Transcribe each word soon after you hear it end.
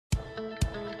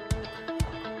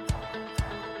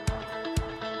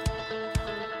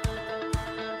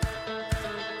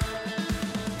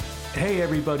Hey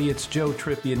everybody, it's Joe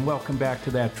Trippi and welcome back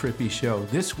to That Trippi Show.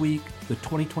 This week, the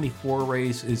 2024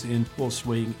 race is in full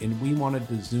swing and we wanted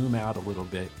to zoom out a little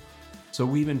bit. So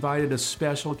we've invited a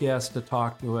special guest to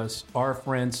talk to us, our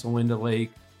friend Celinda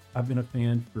Lake. I've been a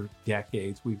fan for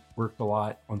decades. We've worked a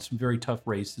lot on some very tough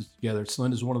races together.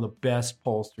 Celinda is one of the best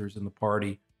pollsters in the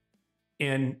party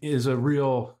and is a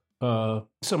real,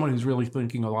 someone who's really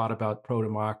thinking a lot about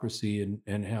pro-democracy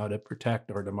and how to protect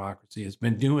our democracy. Has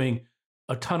been doing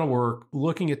a ton of work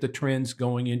looking at the trends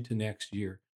going into next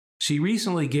year. She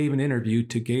recently gave an interview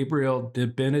to Gabriel De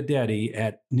Benedetti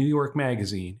at New York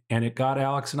Magazine, and it got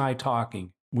Alex and I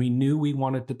talking. We knew we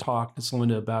wanted to talk to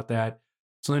Celinda about that.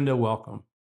 Celinda, welcome.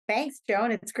 Thanks,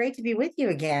 Joan. It's great to be with you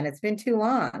again. It's been too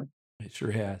long. It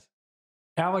sure has.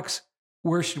 Alex,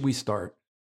 where should we start?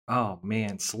 Oh,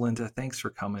 man, Celinda, thanks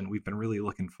for coming. We've been really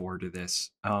looking forward to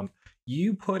this.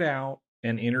 You put out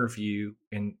an interview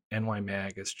in NY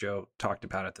Mag, as Joe talked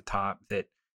about at the top, that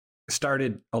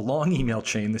started a long email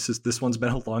chain. This one's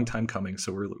been a long time coming,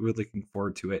 so we're looking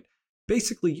forward to it.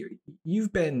 Basically,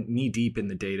 you've been knee deep in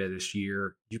the data this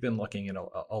year. You've been looking at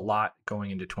a lot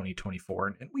going into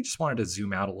 2024, and we just wanted to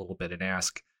zoom out a little bit and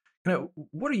ask,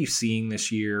 what are you seeing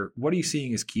this year? What are you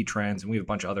seeing as key trends? And we have a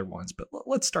bunch of other ones, but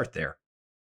let's start there.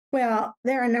 Well,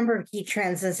 there are a number of key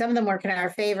trends, and some of them work in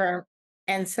our favor,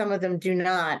 and some of them do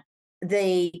not.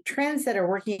 The trends that are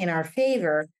working in our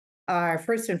favor are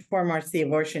first and foremost the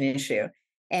abortion issue.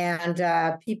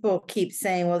 And people keep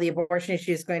saying, well, the abortion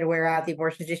issue is going to wear out. The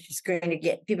abortion issue is going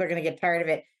to people are going to get tired of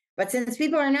it. But since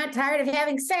people are not tired of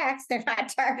having sex, they're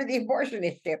not tired of the abortion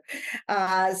issue.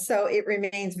 So it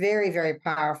remains very, very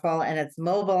powerful, and it's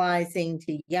mobilizing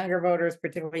to younger voters,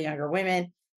 particularly younger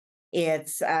women.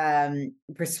 It's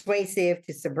persuasive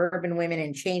to suburban women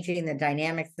and changing the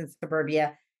dynamics in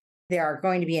suburbia. There are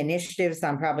going to be initiatives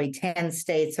on probably 10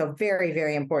 states, so very,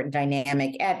 very important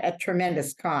dynamic at a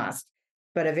tremendous cost,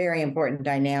 but a very important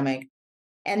dynamic.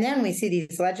 And then we see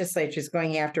these legislatures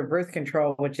going after birth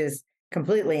control, which is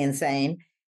completely insane,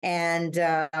 and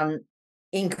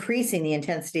increasing the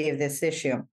intensity of this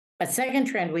issue. A second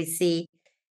trend we see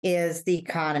is the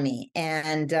economy.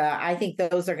 And I think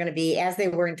those are going to be, as they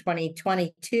were in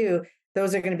 2022,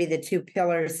 those are going to be the two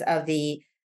pillars of the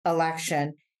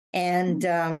election. And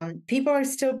people are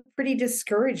still pretty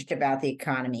discouraged about the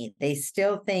economy. They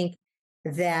still think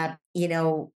that,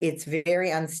 it's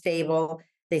very unstable.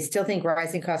 They still think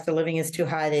rising cost of living is too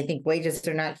high. They think wages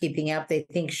are not keeping up. They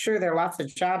think, sure, there are lots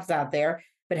of jobs out there,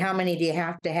 but how many do you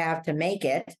have to make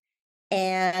it?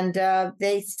 And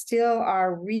they still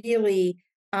are really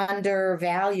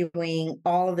undervaluing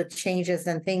all of the changes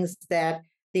and things that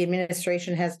the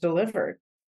administration has delivered.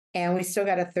 And we still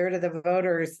got a third of the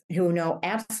voters who know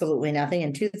absolutely nothing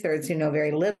and 2/3 who know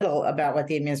very little about what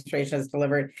the administration has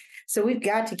delivered. So we've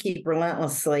got to keep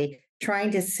relentlessly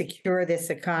trying to secure this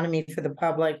economy for the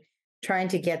public, trying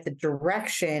to get the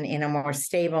direction in a more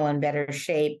stable and better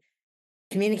shape,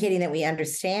 communicating that we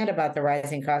understand about the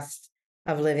rising costs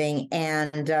of living,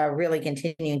 and really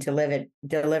continuing to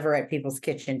deliver at people's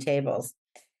kitchen tables.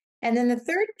 And then the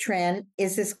third trend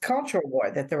is this culture war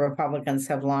that the Republicans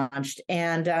have launched.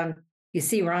 And you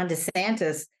see Ron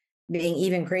DeSantis being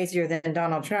even crazier than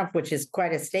Donald Trump, which is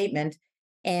quite a statement.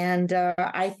 And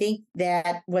I think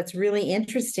that what's really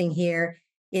interesting here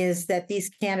is that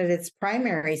these candidates'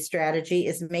 primary strategy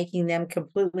is making them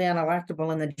completely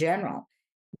unelectable in the general.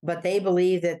 But they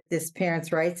believe that this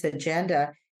parents' rights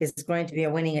agenda is going to be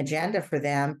a winning agenda for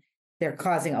them. They're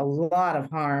causing a lot of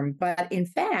harm, but in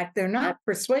fact, they're not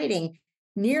persuading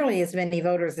nearly as many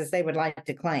voters as they would like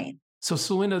to claim. So,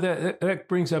 Celinda, that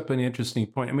brings up an interesting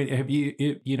point. I mean,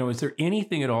 is there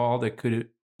anything at all that could,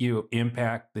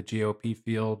 impact the GOP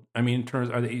field? I mean, in terms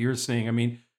of that you're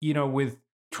saying, with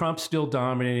Trump still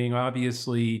dominating,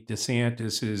 obviously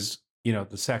DeSantis is,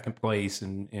 the second place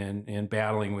and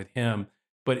battling with him.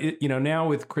 But, now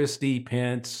with Christie,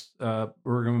 Pence,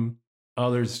 Burgum,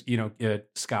 others,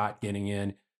 Scott getting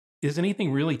in, is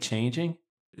anything really changing?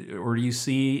 Or do you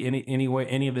see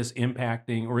any of this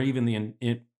impacting or even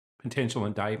the potential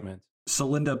indictments?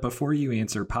 Celinda, before you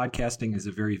answer, podcasting is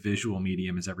a very visual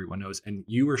medium, as everyone knows, and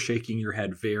you were shaking your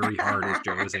head very hard as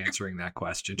Joe was answering that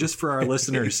question, just for our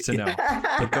listeners to know.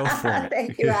 But go for it.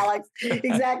 Thank you, Alex.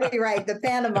 Exactly right. The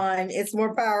pantomime is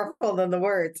more powerful than the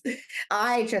words.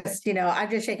 I'm just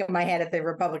shaking my head at the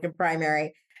Republican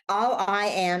primary. All I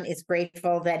am is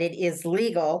grateful that it is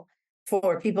legal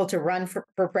for people to run for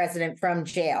president from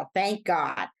jail. Thank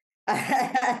God.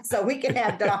 So we can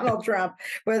have Donald Trump,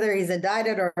 whether he's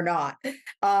indicted or not.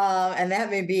 And that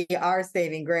may be our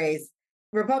saving grace.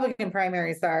 Republican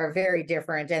primaries are very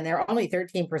different, and there are only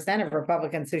 13% of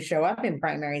Republicans who show up in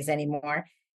primaries anymore.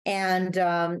 And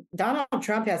Donald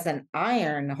Trump has an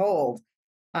iron hold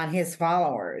on his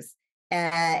followers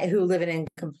who live in a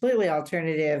completely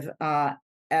alternative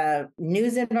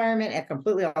news environment, a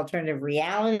completely alternative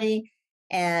reality,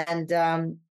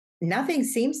 and nothing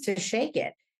seems to shake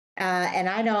it. And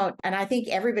I think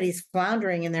everybody's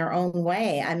floundering in their own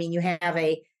way. I mean, you have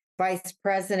a vice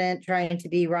president trying to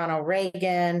be Ronald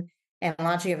Reagan and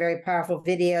launching a very powerful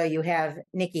video. You have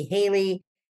Nikki Haley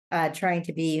trying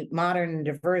to be modern and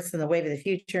diverse in the wave of the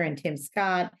future, and Tim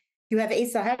Scott. You have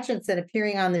Asa Hutchinson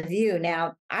appearing on The View.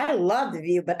 Now, I love The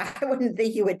View, but I wouldn't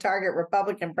think you would target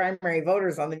Republican primary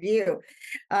voters on The View.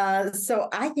 So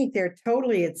I think they're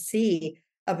totally at sea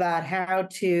about how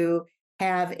to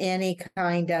have any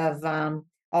kind of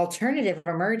alternative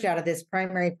emerge out of this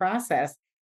primary process.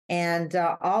 And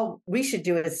all we should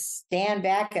do is stand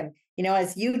back and,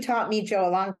 as you taught me, Joe, a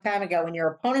long time ago, when your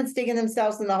opponent's digging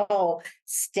themselves in the hole,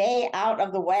 stay out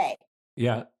of the way.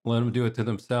 Yeah, let them do it to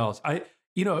themselves.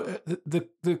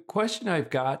 The question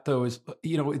I've got though is,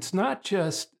 it's not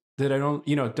just that I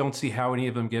don't see how any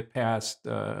of them get past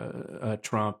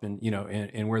Trump and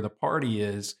and where the party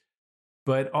is,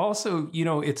 but also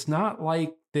it's not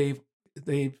like they've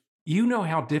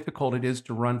how difficult it is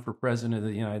to run for president of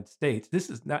the United States.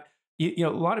 This is not. A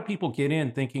lot of people get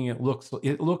in thinking it looks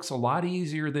a lot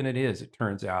easier than it is. It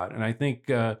turns out, and I think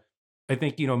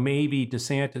maybe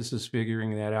DeSantis is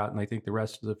figuring that out, and I think the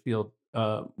rest of the field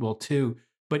will too.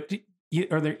 But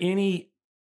are there any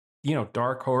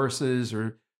dark horses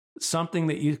or something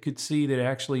that you could see that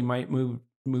actually might move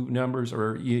numbers,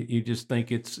 or you just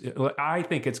think I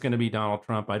think it's going to be Donald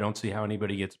Trump. I don't see how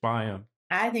anybody gets by him.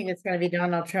 I think it's going to be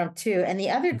Donald Trump too. And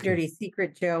the other dirty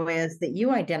secret, Joe, is that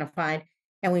you identified.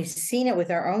 And we've seen it with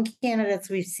our own candidates.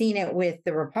 We've seen it with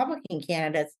the Republican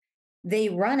candidates. They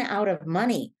run out of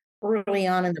money early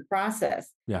on in the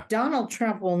process. Yeah. Donald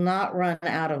Trump will not run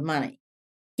out of money.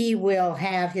 He will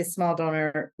have his small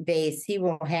donor base. He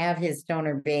will have his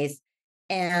donor base.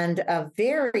 And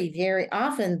very, very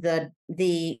often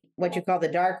the what you call the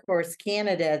dark horse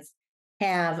candidates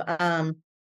have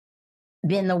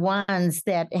been the ones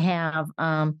that have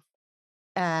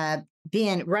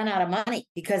been run out of money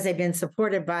because they've been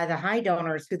supported by the high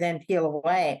donors who then peel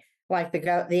away, like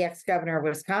the ex-governor of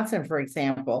Wisconsin, for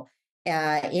example,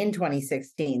 in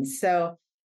 2016. So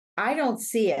I don't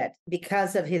see it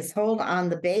because of his hold on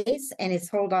the base and his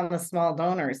hold on the small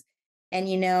donors. And,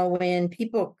 when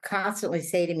people constantly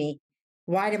say to me,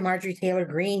 why did Marjorie Taylor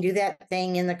Greene do that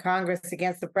thing in the Congress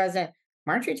against the president?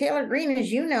 Marjorie Taylor Greene,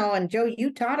 as you know, and Joe,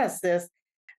 you taught us this,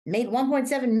 made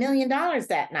 $1.7 million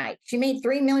that night. She made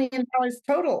 $3 million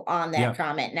total on that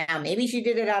comment. Now, maybe she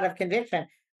did it out of conviction,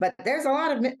 but there's a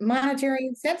lot of monetary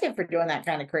incentive for doing that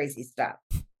kind of crazy stuff.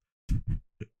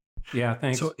 Yeah,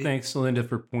 thanks, Celinda,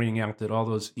 for pointing out that all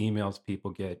those emails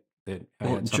people get that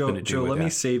had something to do Joe, with let that. me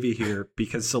save you here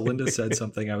because Celinda said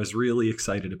something I was really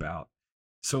excited about.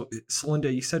 So,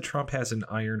 Celinda, you said Trump has an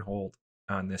iron hold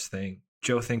on this thing.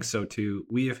 Joe thinks so too.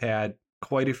 We have had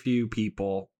quite a few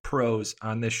people, pros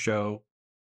on this show,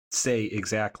 say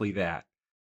exactly that.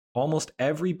 Almost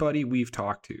everybody we've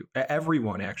talked to,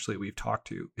 everyone actually we've talked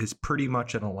to, is pretty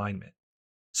much in alignment.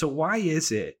 So why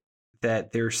is it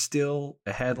that there's still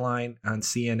a headline on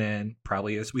CNN,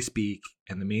 probably as we speak,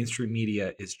 and the mainstream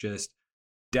media is just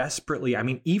desperately,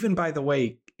 even by the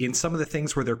way, in some of the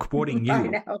things where they're quoting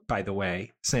you, by the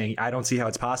way, saying, I don't see how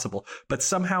it's possible, but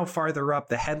somehow farther up,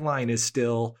 the headline is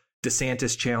still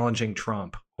DeSantis challenging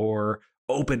Trump or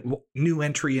open new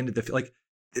entry into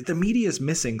the media is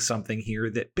missing something here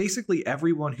that basically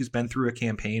everyone who's been through a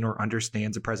campaign or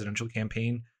understands a presidential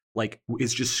campaign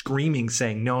is just screaming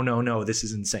saying, no, this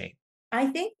is insane. I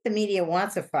think the media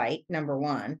wants a fight, number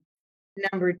one.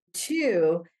 Number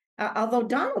two, although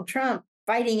Donald Trump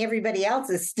fighting everybody else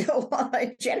is still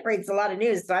generates a lot of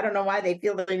news. So I don't know why they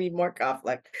feel that they need more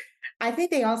conflict. I think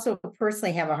they also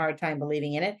personally have a hard time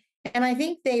believing in it. And I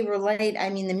think they relate,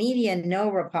 the media know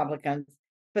Republicans,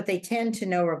 but they tend to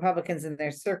know Republicans in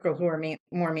their circle who are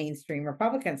more mainstream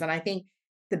Republicans. And I think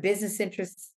the business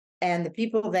interests and the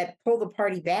people that pull the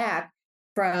party back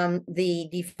from the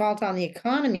default on the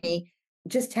economy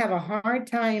just have a hard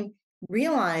time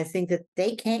realizing that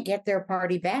they can't get their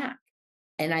party back.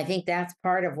 And I think that's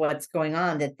part of what's going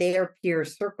on, that their peer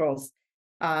circles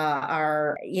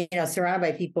are, surrounded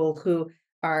by people who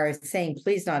are saying,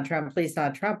 please not Trump,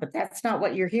 but that's not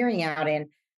what you're hearing out in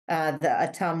the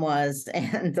Ottumwas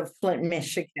and the Flint,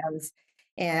 Michigans,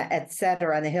 et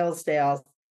cetera, and the Hillsdales.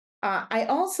 I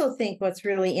also think what's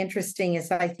really interesting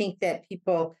is I think that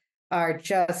people are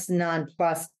just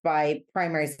nonplussed by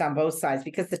primaries on both sides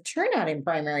because the turnout in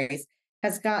primaries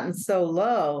has gotten so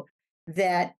low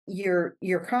that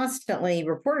you're constantly,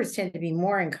 reporters tend to be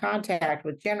more in contact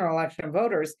with general election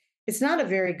voters. It's not a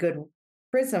very good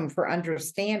prism for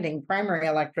understanding primary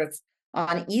electorates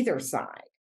on either side.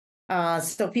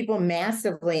 So people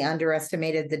massively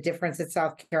underestimated the difference that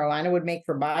South Carolina would make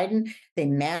for Biden. They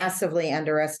massively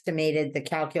underestimated the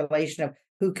calculation of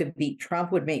who could beat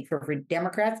Trump would make for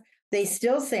Democrats. They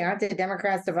still say, aren't the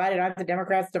Democrats divided? Aren't the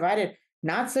Democrats divided?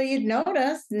 Not so you'd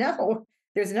notice. No,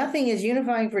 there's nothing as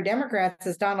unifying for Democrats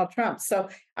as Donald Trump. So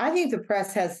I think the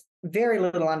press has very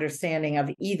little understanding of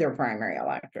either primary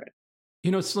electorate.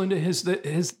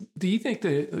 Celinda, do you think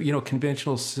the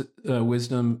conventional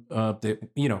wisdom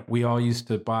that we all used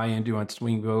to buy into on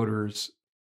swing voters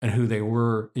and who they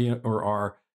were or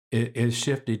are is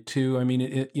shifted too? I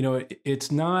mean,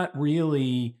 it's not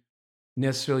really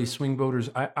necessarily swing voters.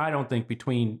 I don't think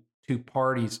between two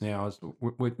parties now,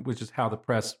 which is how the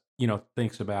press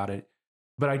thinks about it.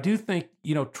 But I do think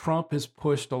Trump has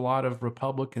pushed a lot of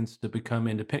Republicans to become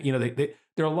independent.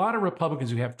 There are a lot of Republicans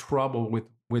who have trouble with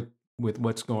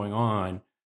what's going on,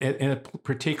 and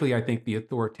particularly, I think, the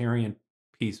authoritarian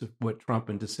piece of what Trump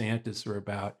and DeSantis are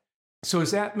about. So is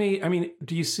that me? I mean,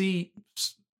 do you see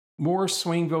more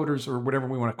swing voters, or whatever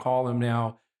we want to call them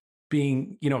now,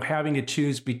 being, having to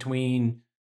choose between,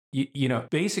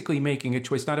 basically making a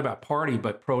choice, not about party,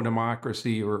 but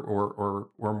pro-democracy or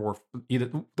more, either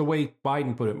the way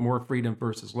Biden put it, more freedom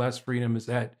versus less freedom?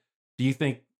 Do you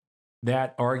think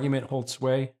that argument holds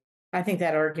sway? I think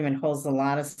that argument holds a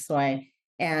lot of sway.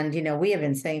 And, we have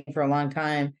been saying for a long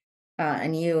time,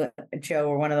 and you, Joe,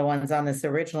 were one of the ones on this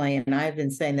originally, and I've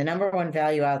been saying the number one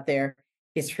value out there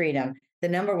is freedom. The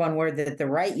number one word that the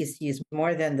right used to use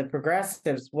more than the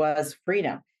progressives was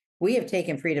freedom. We have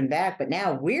taken freedom back, but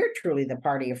now we're truly the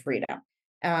party of freedom,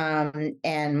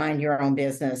 and mind your own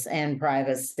business and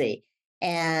privacy.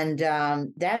 And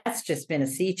that's just been a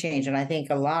sea change. And I think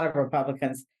a lot of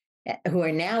Republicans who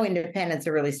are now independents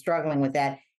are really struggling with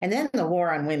that. And then the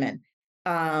war on women.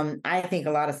 I think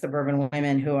a lot of suburban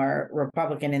women who are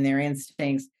Republican in their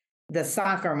instincts, the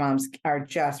soccer moms are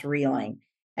just reeling,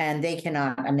 and they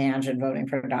cannot imagine voting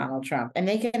for Donald Trump. And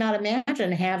they cannot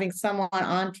imagine having someone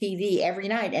on TV every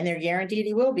night, and they're guaranteed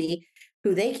he will be,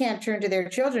 who they can't turn to their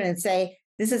children and say,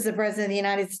 this is the president of the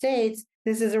United States.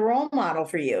 This is a role model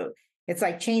for you. It's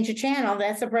like, change the channel.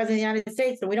 That's the president of the United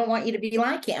States, and we don't want you to be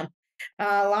like him.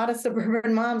 A lot of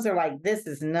suburban moms are like, this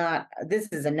is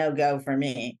a no-go for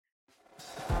me.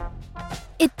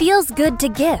 It feels good to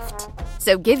gift.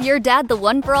 So give your dad the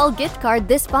One for All gift card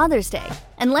this Father's Day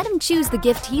and let him choose the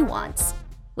gift he wants.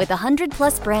 With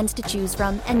 100+ brands to choose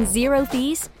from and 0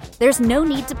 fees, there's no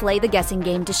need to play the guessing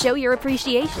game to show your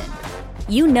appreciation.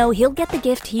 You know he'll get the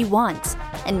gift he wants,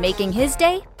 and making his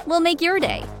day will make your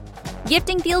day.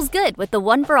 Gifting feels good with the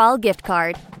One for All gift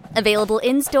card. Available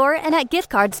in-store and at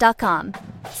giftcards.com.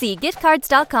 See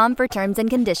giftcards.com for terms and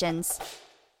conditions.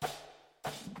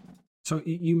 So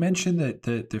you mentioned that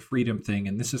the freedom thing,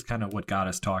 and this is kind of what got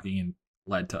us talking and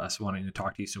led to us wanting to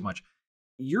talk to you so much.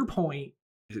 Your point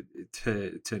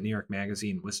to New York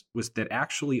Magazine was that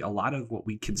actually a lot of what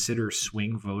we consider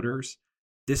swing voters,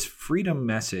 this freedom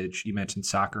message, you mentioned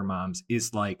soccer moms,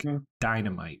 is like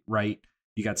dynamite, right?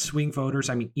 You got swing voters.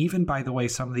 I mean, even, by the way,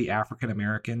 some of the African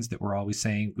Americans that we're always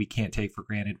saying we can't take for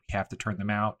granted, we have to turn them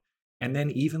out. And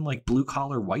then even like blue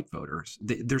collar white voters,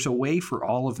 there's a way for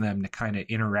all of them to kind of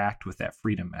interact with that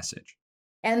freedom message.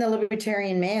 And the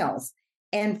libertarian males.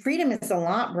 And freedom is a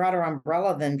lot broader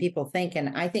umbrella than people think.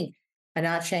 And I think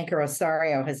Anat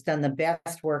Shanker-Osorio has done the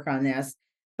best work on this.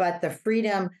 But the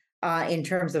freedom in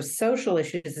terms of social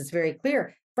issues is very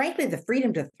clear. Frankly, the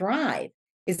freedom to thrive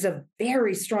is a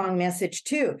very strong message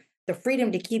too. The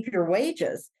freedom to keep your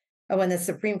wages when the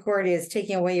Supreme Court is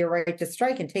taking away your right to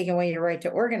strike and taking away your right to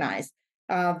organize.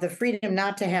 The freedom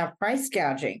not to have price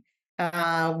gouging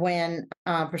when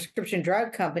prescription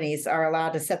drug companies are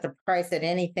allowed to set the price at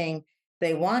anything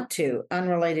they want to,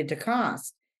 unrelated to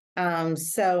cost.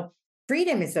 So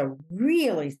freedom is a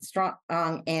really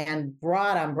strong and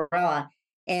broad umbrella,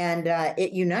 and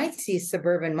it unites these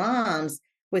suburban moms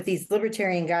with these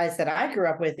libertarian guys that I grew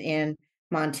up with in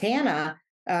Montana,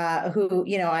 who,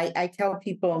 I tell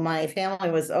people my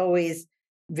family was always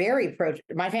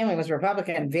my family was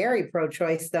Republican, very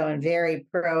pro-choice though, and very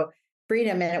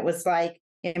pro-freedom. And it was like,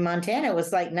 in Montana, it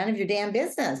was like, none of your damn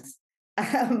business,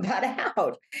 but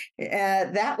out.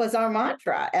 That was our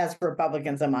mantra as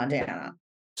Republicans in Montana.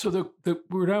 So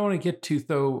what I want to get to,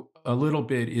 though, a little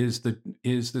bit is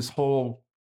this whole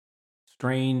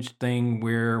strange thing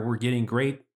where we're getting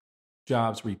great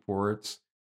jobs reports,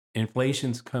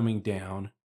 inflation's coming down,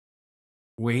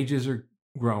 wages are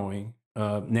growing.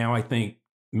 Now I think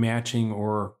matching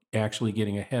or actually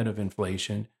getting ahead of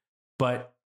inflation.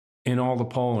 But in all the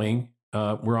polling,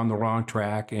 we're on the wrong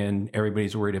track, and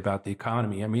everybody's worried about the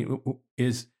economy. I mean,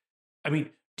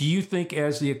 do you think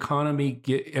as the economy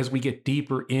as we get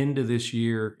deeper into this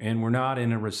year, and we're not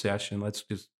in a recession, let's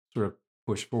just sort of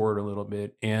push forward a little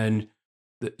bit, and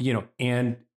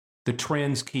and the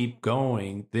trends keep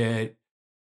going, that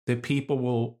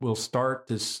people will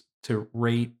start to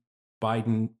rate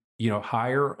Biden,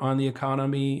 higher on the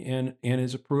economy and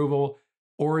his approval?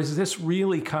 Or is this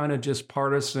really kind of just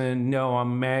partisan? No,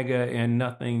 I'm MAGA and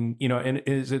nothing, and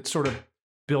is it sort of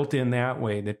built in that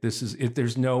way that if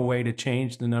there's no way to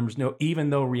change the numbers? No,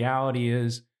 even though reality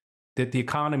is that the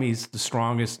economy is the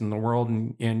strongest in the world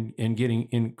and getting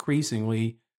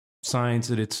increasingly signs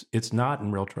that it's not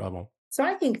in real trouble. So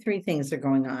I think three things are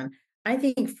going on. I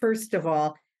think, first of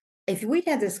all, if we'd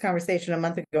had this conversation a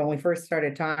month ago when we first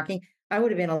started talking, I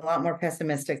would have been a lot more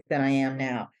pessimistic than I am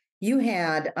now. You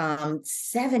had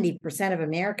 70% of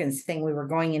Americans saying we were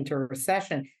going into a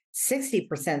recession,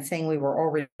 60% saying we were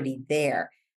already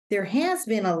there. There has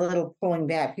been a little pulling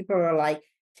back. People are like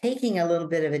taking a little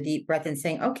bit of a deep breath and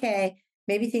saying, okay,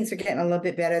 maybe things are getting a little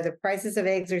bit better. The prices of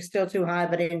eggs are still too high,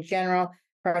 but in general,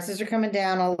 prices are coming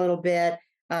down a little bit.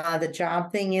 The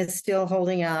job thing is still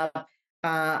holding up.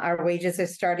 Our wages are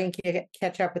starting to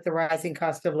catch up with the rising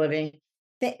cost of living.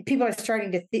 People are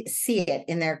starting to see it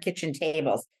in their kitchen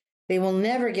tables. They will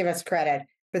never give us credit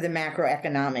for the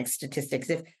macroeconomic statistics.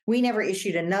 If we never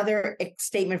issued another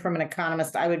statement from an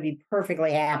economist, I would be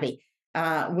perfectly happy.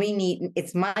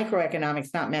 It's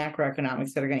microeconomics, not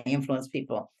macroeconomics, that are going to influence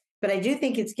people. But I do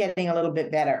think it's getting a little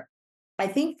bit better. I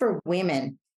think for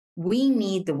women, we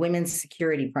need the Women's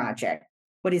Security Project.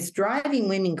 What is driving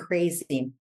women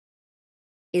crazy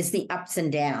is the ups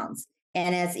and downs.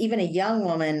 And as even a young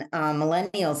woman,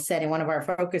 millennials, said in one of our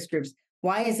focus groups,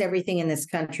 why is everything in this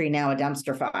country now a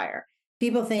dumpster fire?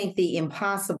 People think the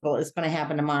impossible is going to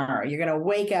happen tomorrow. You're going to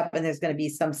wake up and there's going to be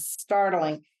some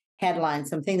startling headline,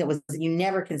 something that you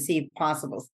never conceived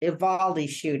possible. Uvalde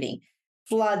shooting,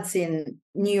 floods in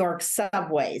New York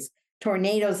subways,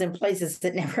 tornadoes in places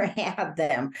that never had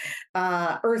them,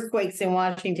 earthquakes in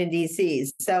Washington,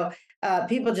 D.C. So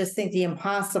people just think the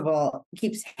impossible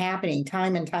keeps happening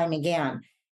time and time again.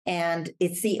 And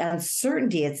it's the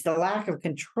uncertainty, it's the lack of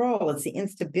control, it's the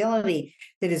instability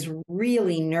that is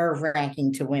really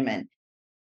nerve-wracking to women.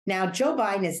 Now, Joe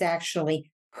Biden is actually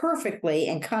perfectly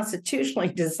and constitutionally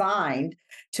designed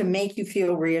to make you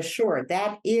feel reassured.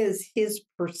 That is his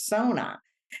persona.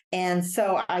 And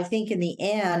so I think in the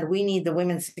end, we need the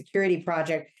Women's Security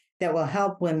Project that will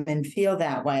help women feel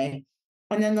that way.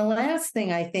 And then the last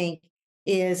thing I think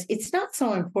is it's not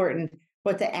so important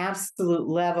what the absolute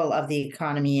level of the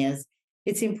economy is.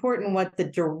 It's important what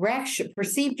the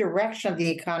perceived direction of the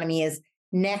economy is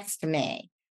next May.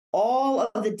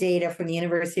 All of the data from the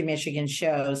University of Michigan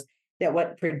shows that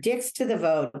what predicts to the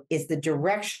vote is the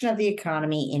direction of the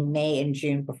economy in May and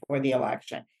June before the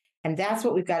election. And that's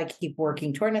what we've got to keep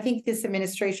working toward. And I think this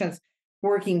administration's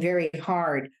working very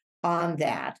hard on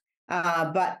that.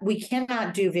 But we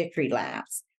cannot do victory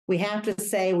laps. We have to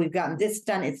say, we've gotten this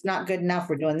done. It's not good enough.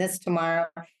 We're doing this tomorrow.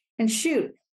 And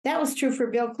shoot, that was true for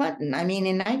Bill Clinton. I mean,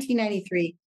 in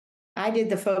 1993, I did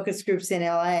the focus groups in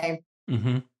LA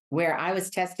where I was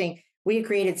testing. We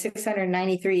created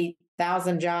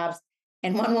 693,000 jobs.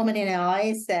 And one woman in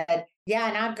LA said, yeah,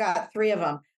 and I've got 3 of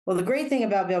them. Well, the great thing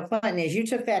about Bill Clinton is you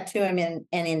took that to him and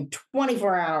in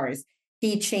 24 hours,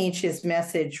 he changed his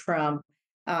message from,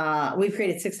 we've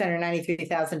created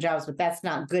 693,000 jobs, but that's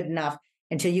not good enough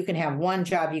until you can have one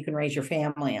job you can raise your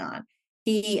family on.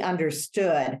 He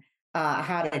understood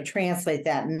how to translate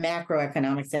that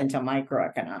macroeconomics into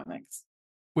microeconomics.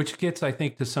 Which gets, I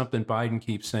think, to something Biden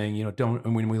keeps saying,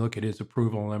 when we look at his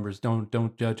approval numbers,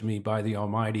 don't judge me by the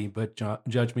almighty, but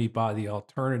judge me by the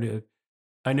alternative.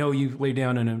 I know you've laid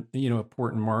down an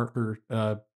important marker,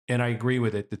 and I agree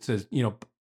with it, that says,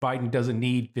 Biden doesn't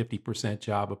need 50%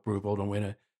 job approval to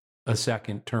win a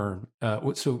second term.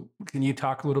 So can you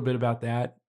talk a little bit about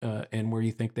that and where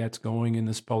you think that's going in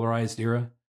this polarized era?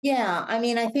 Yeah, I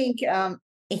mean, I think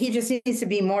he just needs to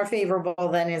be more favorable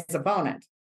than his opponent.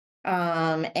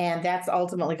 And that's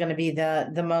ultimately going to be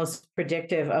the most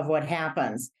predictive of what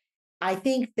happens. I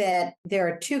think that there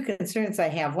are 2 concerns I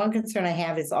have. One concern I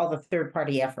have is all the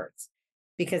third-party efforts,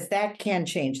 because that can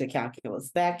change the calculus.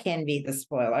 That can be the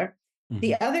spoiler.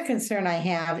 The other concern I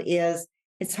have is,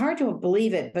 it's hard to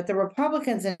believe it, but the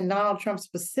Republicans and Donald Trump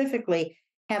specifically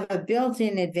have a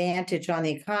built-in advantage on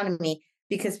the economy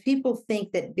because people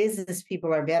think that business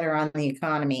people are better on the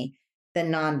economy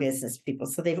than non-business people.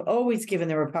 So they've always given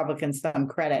the Republicans some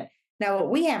credit. Now,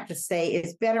 what we have to say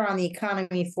is better on the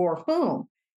economy for whom?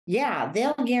 Yeah,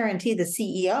 they'll guarantee the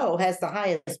CEO has the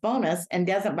highest bonus and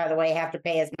doesn't, by the way, have to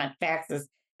pay as much taxes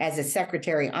as his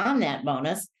secretary on that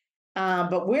bonus.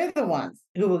 But we're the ones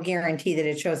who will guarantee that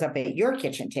it shows up at your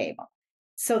kitchen table.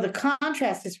 So the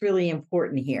contrast is really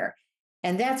important here.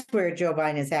 And that's where Joe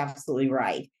Biden is absolutely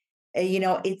right.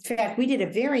 In fact, we did a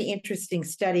very interesting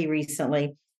study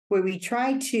recently where we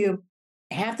tried to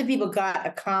half the people got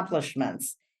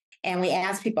accomplishments. And we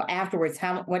asked people afterwards,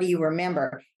 what do you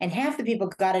remember? And half the people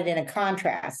got it in a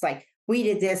contrast, like we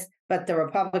did this, but the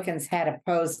Republicans had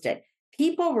opposed it.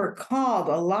 People recalled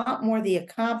a lot more the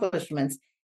accomplishments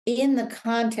in the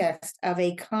context of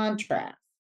a contrast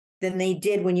than they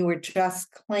did when you were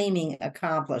just claiming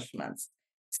accomplishments.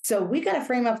 So we got to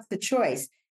frame up the choice.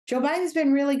 Joe Biden's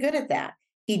been really good at that.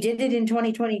 He did it in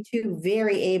 2022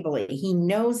 very ably. He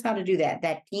knows how to do that.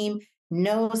 That team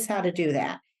knows how to do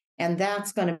that. And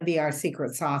that's going to be our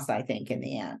secret sauce, I think, in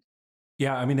the end.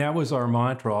 Yeah, I mean, that was our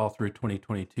mantra all through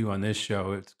 2022 on this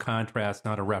show. It's contrast,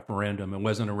 not a referendum. It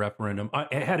wasn't a referendum.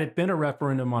 Had it been a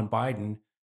referendum on Biden,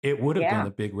 it would have been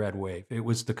the big red wave. It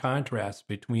was the contrast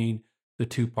between the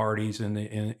two parties and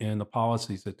the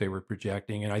policies that they were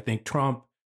projecting. And I think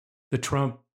the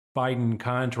Trump-Biden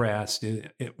contrast,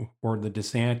 or the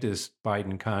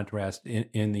DeSantis-Biden contrast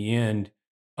in the end,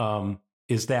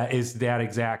 is that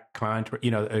exact contrast.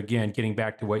 Again, getting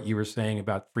back to what you were saying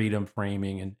about freedom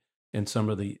framing and some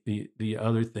of the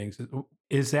other things.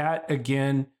 Is that,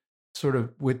 again, sort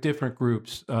of with different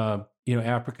groups,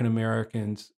 African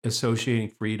Americans associating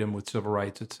freedom with civil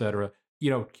rights, et cetera?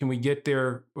 Can we get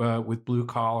there with blue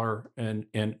collar and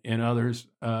others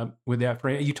with that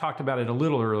frame? You talked about it a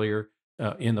little earlier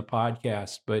in the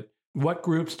podcast, but what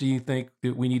groups do you think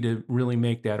that we need to really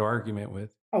make that argument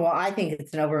with? Oh, well, I think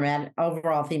it's an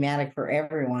overall thematic for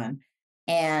everyone.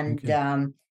 And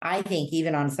okay. I think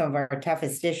even on some of our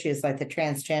toughest issues, like the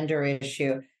transgender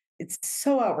issue, it's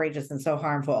so outrageous and so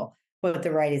harmful what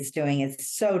the right is doing. It's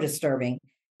so disturbing.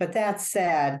 But that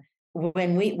said,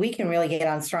 when we can really get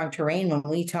on strong terrain when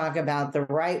we talk about the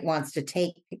right wants to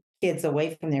take kids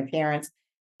away from their parents,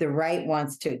 the right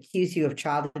wants to accuse you of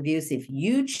child abuse if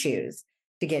you choose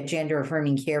to get gender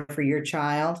affirming care for your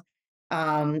child.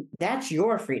 That's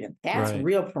your freedom. That's right.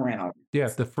 Real parental rights. Yeah,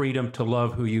 the freedom to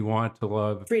love who you want to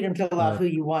love. Freedom to love who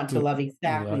you want to love.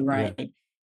 Exactly right. Yeah.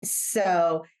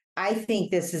 So I think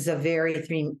this is a very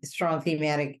strong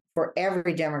thematic for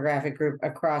every demographic group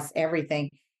across everything.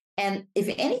 And if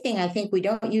anything, I think we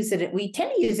don't use it. We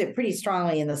tend to use it pretty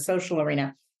strongly in the social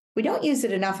arena. We don't use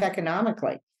it enough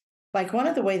economically. Like one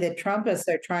of the ways that Trumpists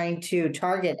are trying to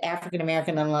target African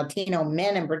American and Latino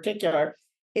men in particular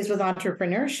is with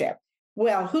entrepreneurship.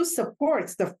 Well, who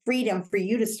supports the freedom for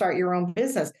you to start your own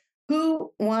business?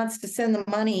 Who wants to send the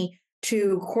money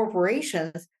to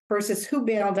corporations versus who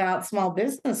bailed out small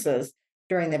businesses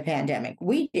during the pandemic?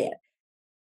 We did.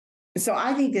 So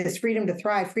I think this freedom to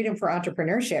thrive, freedom for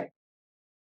entrepreneurship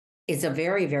is a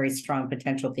very, very strong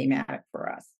potential thematic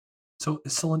for us. So,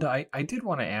 Celinda, I did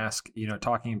want to ask,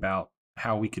 talking about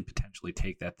how we could potentially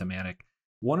take that thematic.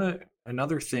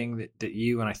 Another thing that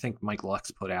you and I think Mike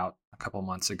Lux put out a couple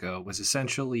months ago was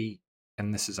essentially,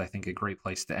 and this is, I think, a great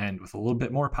place to end with a little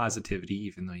bit more positivity,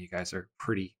 even though you guys are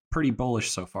pretty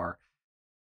bullish so far.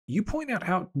 You point out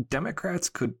how Democrats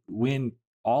could win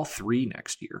all three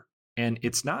next year. And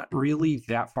it's not really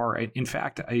that far. In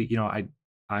fact,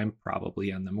 I'm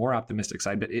probably on the more optimistic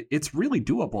side, but it's really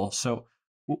doable. So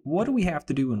what do we have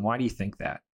to do and why do you think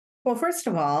that? Well, first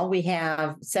of all, we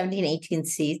have 17, 18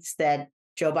 seats that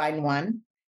Joe Biden won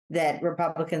that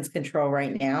Republicans control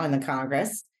right now in the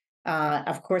Congress.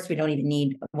 Of course, we don't even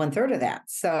need 1/3 of that.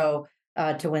 So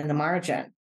to win the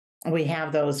margin, we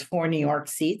have those 4 New York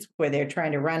seats where they're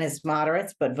trying to run as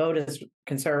moderates, but vote as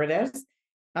conservatives.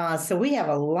 So we have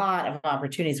a lot of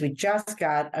opportunities. We just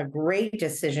got a great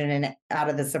decision out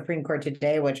of the Supreme Court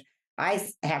today, which I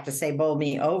have to say bowled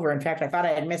me over. In fact, I thought I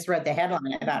had misread the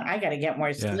headline. I thought I got to get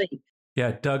more sleep.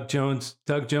 Yeah, Doug Jones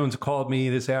called me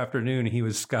this afternoon. He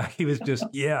was just,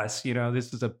 yes,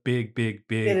 this is a big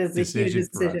decision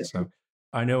for us. So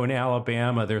I know in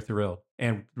Alabama, they're thrilled.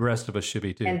 And the rest of us should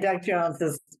be too. And Doug Jones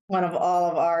is one of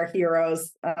all of our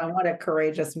heroes. What a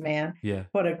courageous man. Yeah.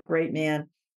 What a great man.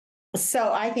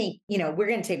 So I think, we're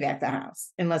going to take back the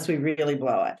House unless we really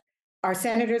blow it. Our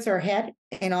senators are ahead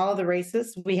in all of the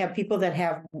races. We have people that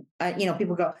have,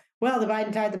 people go, well, the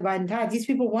Biden tide. These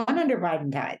people won under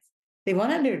Biden tides. They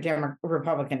won under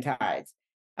Republican tides.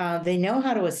 They know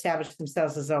how to establish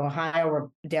themselves as an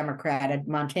Ohio Democrat, a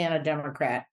Montana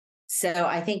Democrat. So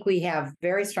I think we have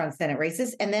very strong Senate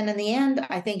races. And then in the end,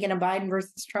 I think in a Biden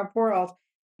versus Trump world,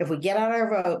 if we get out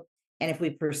our vote And if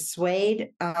we persuade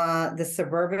the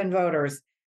suburban voters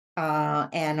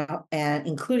and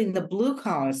including the blue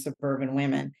collar suburban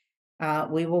women,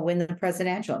 we will win the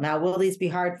presidential. Now, will these be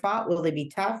hard fought? Will they be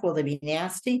tough? Will they be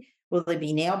nasty? Will they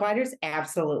be nail biters?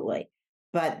 Absolutely.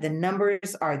 But the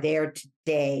numbers are there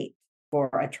today for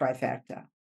a trifecta.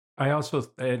 I also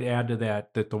add to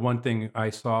that the one thing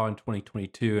I saw in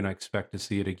 2022, and I expect to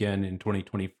see it again in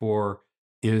 2024,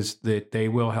 is that they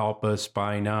will help us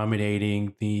by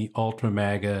nominating the ultra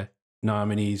MAGA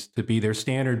nominees to be their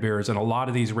standard bearers in a lot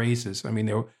of these races. I mean,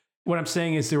 what I'm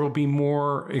saying is there will be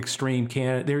more extreme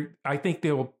candidates. I think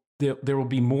there will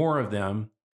be more of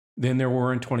them than there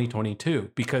were in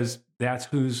 2022, because that's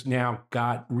who's now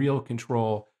got real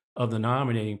control of the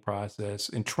nominating process.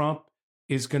 And Trump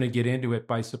is going to get into it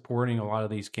by supporting a lot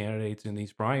of these candidates in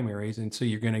these primaries. And so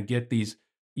you're going to get these,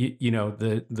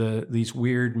 these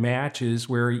weird matches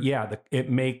where,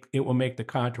 it will make the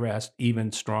contrast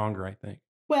even stronger, I think.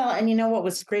 Well, and you know what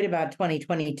was great about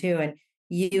 2022, and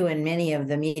you and many of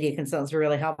the media consultants were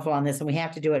really helpful on this, and we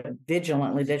have to do it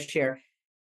vigilantly this year.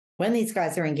 When these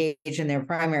guys are engaged in their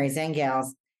primaries and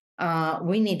gals,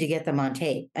 we need to get them on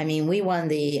tape. I mean, we won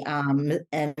the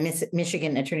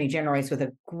Michigan Attorney General race with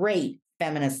a great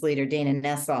feminist leader, Dana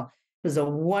Nessel, who's a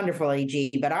wonderful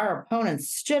AG, but our opponents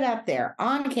stood up there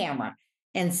on camera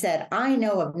and said, I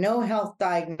know of no health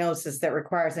diagnosis that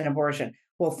requires an abortion.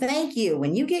 Well, thank you.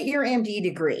 When you get your MD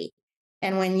degree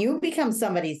and when you become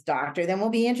somebody's doctor, then we'll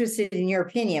be interested in your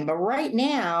opinion. But right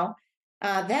now,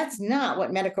 that's not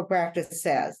what medical practice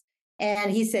says.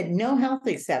 And he said no health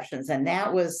exceptions. And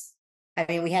that was, I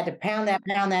mean, we had to pound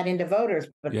that into voters,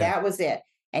 but that was it.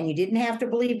 And you didn't have to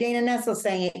believe Dana Nessel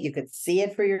saying it. You could see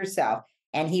it for yourself.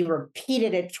 And he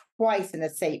repeated it twice in the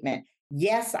statement.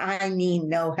 Yes, I mean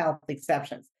no health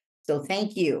exceptions. So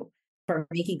thank you for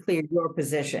making clear your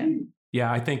position.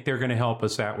 Yeah, I think they're going to help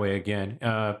us that way again.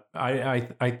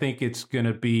 I think it's going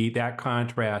to be that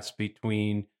contrast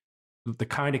between the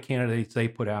kind of candidates they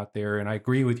put out there. And I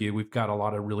agree with you. We've got a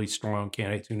lot of really strong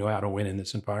candidates who know how to win in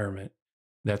this environment.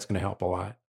 That's going to help a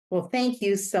lot. Well, thank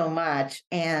you so much.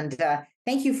 And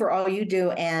thank you for all you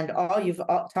do and all you've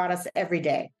taught us every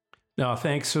day. No,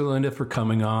 thanks, Celinda, for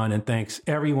coming on. And thanks,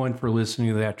 everyone, for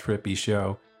listening to That Trippy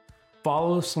Show.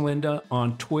 Follow Celinda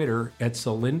on Twitter at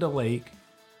Celinda Lake,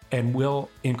 and we'll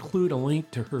include a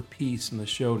link to her piece in the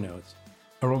show notes.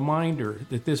 A reminder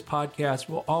that this podcast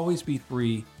will always be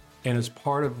free and is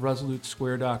part of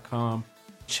ResoluteSquare.com.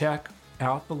 Check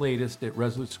out the latest at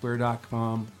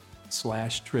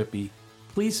ResoluteSquare.com/trippy.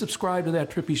 Please subscribe to That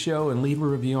Trippy Show and leave a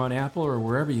review on Apple or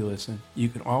wherever you listen. You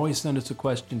can always send us a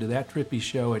question to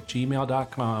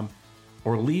thattrippyshow@gmail.com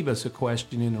or leave us a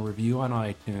question in a review on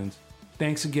iTunes.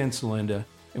 Thanks again, Celinda,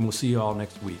 and we'll see you all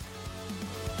next week.